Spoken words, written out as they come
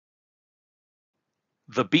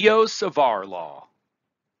The Biot-Savart Law.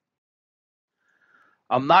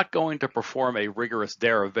 I'm not going to perform a rigorous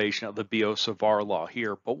derivation of the Biot-Savart Law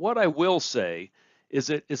here, but what I will say is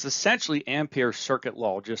it is essentially Ampere's circuit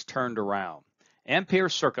law just turned around.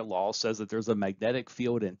 Ampere's circuit law says that there's a magnetic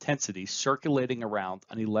field intensity circulating around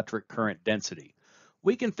an electric current density.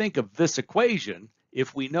 We can think of this equation.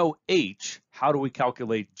 If we know H, how do we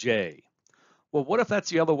calculate J? Well, what if that's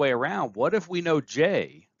the other way around? What if we know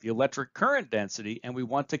J, the electric current density, and we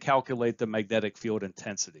want to calculate the magnetic field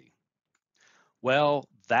intensity? Well,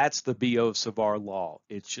 that's the Biot-Savart law.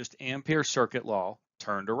 It's just Ampere's circuit law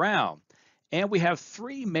turned around. And we have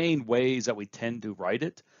three main ways that we tend to write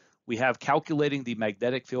it. We have calculating the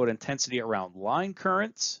magnetic field intensity around line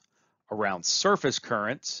currents, around surface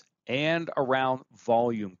currents, and around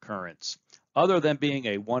volume currents. Other than being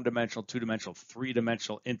a one-dimensional, two-dimensional,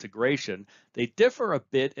 three-dimensional integration, they differ a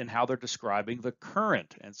bit in how they're describing the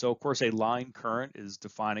current. And so, of course, a line current is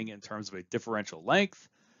defining in terms of a differential length.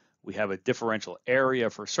 We have a differential area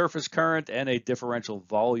for surface current and a differential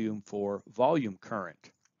volume for volume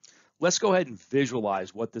current. Let's go ahead and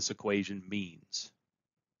visualize what this equation means.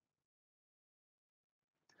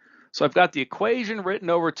 So I've got the equation written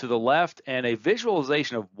over to the left and a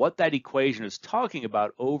visualization of what that equation is talking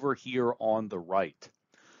about over here on the right.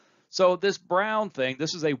 So this brown thing,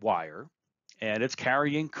 this is a wire, and it's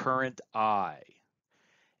carrying current I.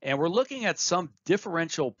 And we're looking at some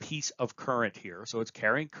differential piece of current here. So it's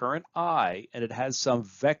carrying current I, and it has some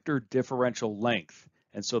vector differential length.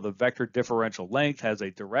 And so the vector differential length has a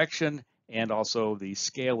direction and also the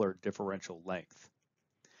scalar differential length.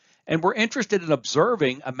 And we're interested in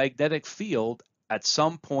observing a magnetic field at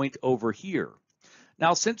some point over here.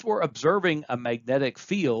 Now, since we're observing a magnetic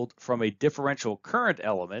field from a differential current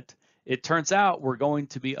element, it turns out we're going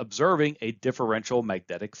to be observing a differential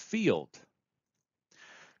magnetic field.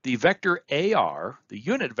 The vector AR, the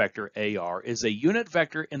unit vector AR, is a unit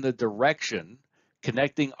vector in the direction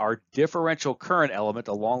connecting our differential current element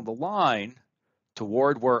along the line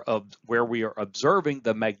toward where we are observing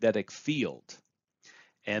the magnetic field.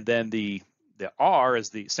 And then the R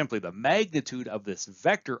is simply the magnitude of this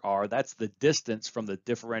vector R. That's the distance from the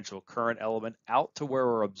differential current element out to where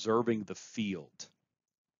we're observing the field.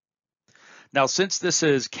 Now, since this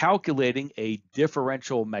is calculating a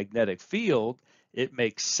differential magnetic field, it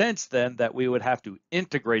makes sense then that we would have to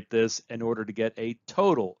integrate this in order to get a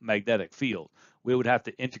total magnetic field. We would have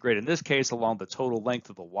to integrate, in this case, along the total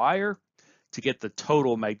length of the wire to get the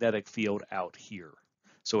total magnetic field out here.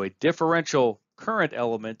 So a differential current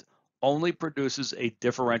element only produces a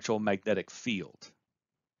differential magnetic field.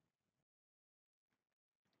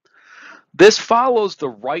 This follows the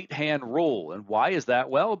right-hand rule. And why is that?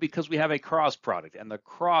 Well, because we have a cross product, and the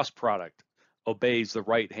cross product obeys the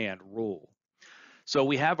right-hand rule. So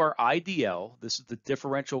we have our IDL. This is the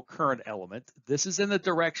differential current element. This is in the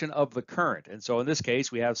direction of the current. And so in this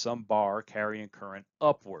case, we have some bar carrying current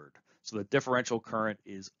upward. So the differential current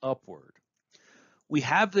is upward. We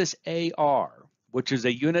have this AR, which is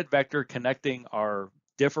a unit vector connecting our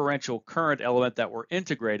differential current element that we're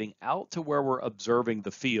integrating out to where we're observing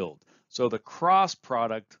the field. So the cross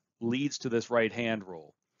product leads to this right-hand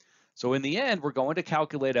rule. So in the end, we're going to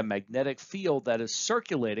calculate a magnetic field that is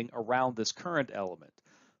circulating around this current element.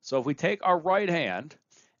 So if we take our right hand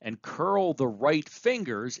and curl the right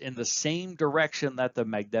fingers in the same direction that the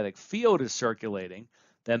magnetic field is circulating,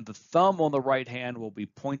 then the thumb on the right hand will be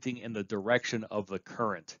pointing in the direction of the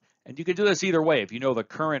current. And you can do this either way. If you know the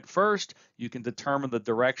current first, you can determine the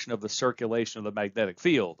direction of the circulation of the magnetic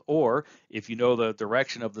field. Or if you know the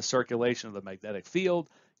direction of the circulation of the magnetic field,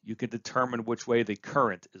 you can determine which way the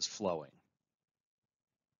current is flowing.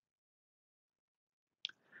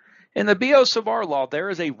 In the Biot-Savart law,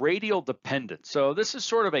 there is a radial dependence. So this is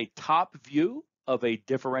sort of a top view of a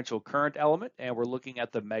differential current element, and we're looking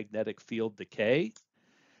at the magnetic field decay.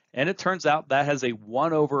 And it turns out that has a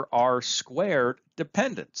 1 over r squared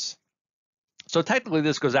dependence. So technically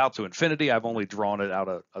this goes out to infinity. I've only drawn it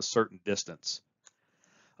out a certain distance.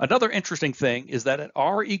 Another interesting thing is that at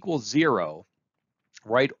r equals 0,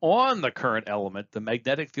 right on the current element, the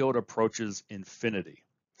magnetic field approaches infinity.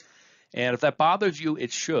 And if that bothers you,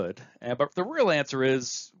 it should. But the real answer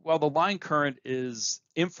is, well, the line current is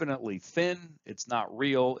infinitely thin. It's not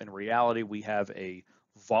real. In reality, we have a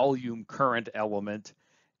volume current element.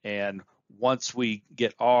 And once we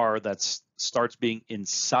get R that starts being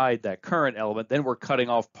inside that current element, then we're cutting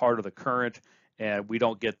off part of the current and we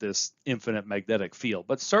don't get this infinite magnetic field.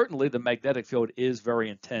 But certainly the magnetic field is very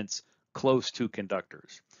intense close to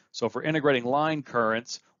conductors. So if we're integrating line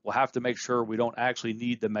currents, we'll have to make sure we don't actually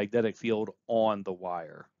need the magnetic field on the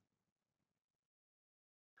wire.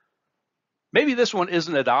 Maybe this one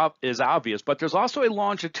isn't as obvious, but there's also a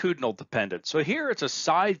longitudinal dependence. So here it's a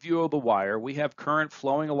side view of the wire. We have current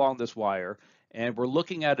flowing along this wire, and we're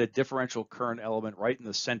looking at a differential current element right in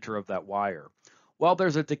the center of that wire. Well,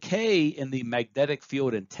 there's a decay in the magnetic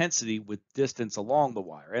field intensity with distance along the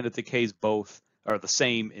wire, and it decays both, or the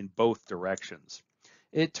same in both directions.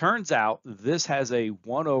 It turns out this has a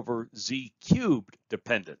 1 over z cubed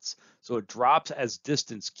dependence. So it drops as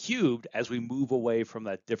distance cubed as we move away from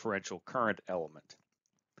that differential current element.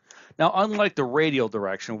 Now, unlike the radial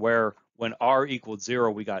direction where when r equals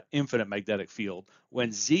 0, we got infinite magnetic field,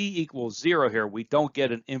 when z equals 0 here, we don't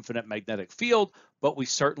get an infinite magnetic field, but we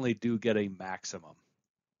certainly do get a maximum.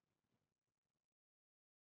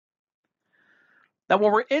 Now,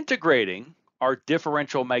 when we're integrating our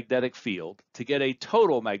differential magnetic field to get a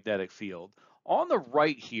total magnetic field, on the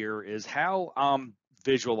right here is how I'm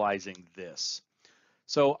visualizing this.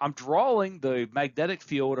 So I'm drawing the magnetic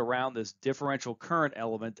field around this differential current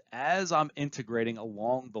element as I'm integrating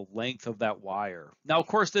along the length of that wire. Now, of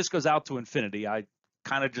course, this goes out to infinity. I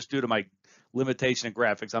kind of just, due to my limitation in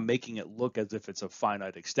graphics, I'm making it look as if it's a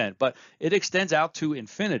finite extent, but it extends out to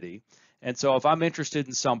infinity. And so if I'm interested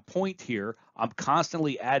in some point here, I'm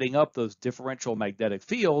constantly adding up those differential magnetic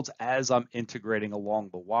fields as I'm integrating along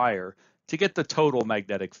the wire to get the total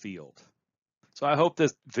magnetic field. So I hope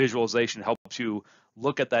this visualization helps you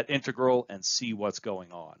look at that integral and see what's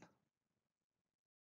going on.